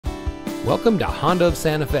Welcome to Honda of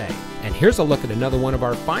Santa Fe, and here's a look at another one of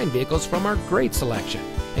our fine vehicles from our great selection.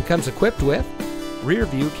 It comes equipped with rear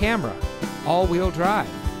view camera, all-wheel drive,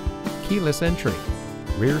 keyless entry,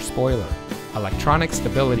 rear spoiler, electronic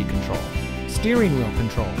stability control, steering wheel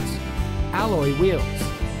controls, alloy wheels,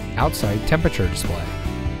 outside temperature display,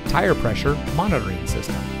 tire pressure monitoring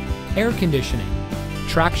system, air conditioning,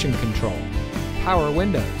 traction control, power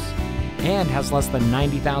windows, and has less than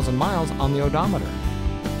 90,000 miles on the odometer.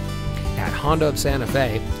 At Honda of Santa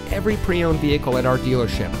Fe, every pre-owned vehicle at our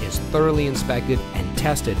dealership is thoroughly inspected and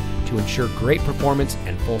tested to ensure great performance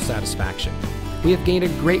and full satisfaction. We have gained a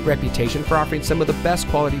great reputation for offering some of the best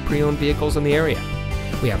quality pre-owned vehicles in the area.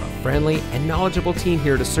 We have a friendly and knowledgeable team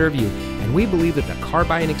here to serve you, and we believe that the car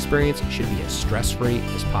buying experience should be as stress-free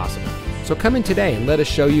as possible. So come in today and let us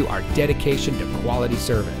show you our dedication to quality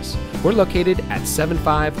service. We're located at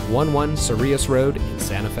 7511 Cerrillos Road in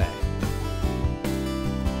Santa Fe.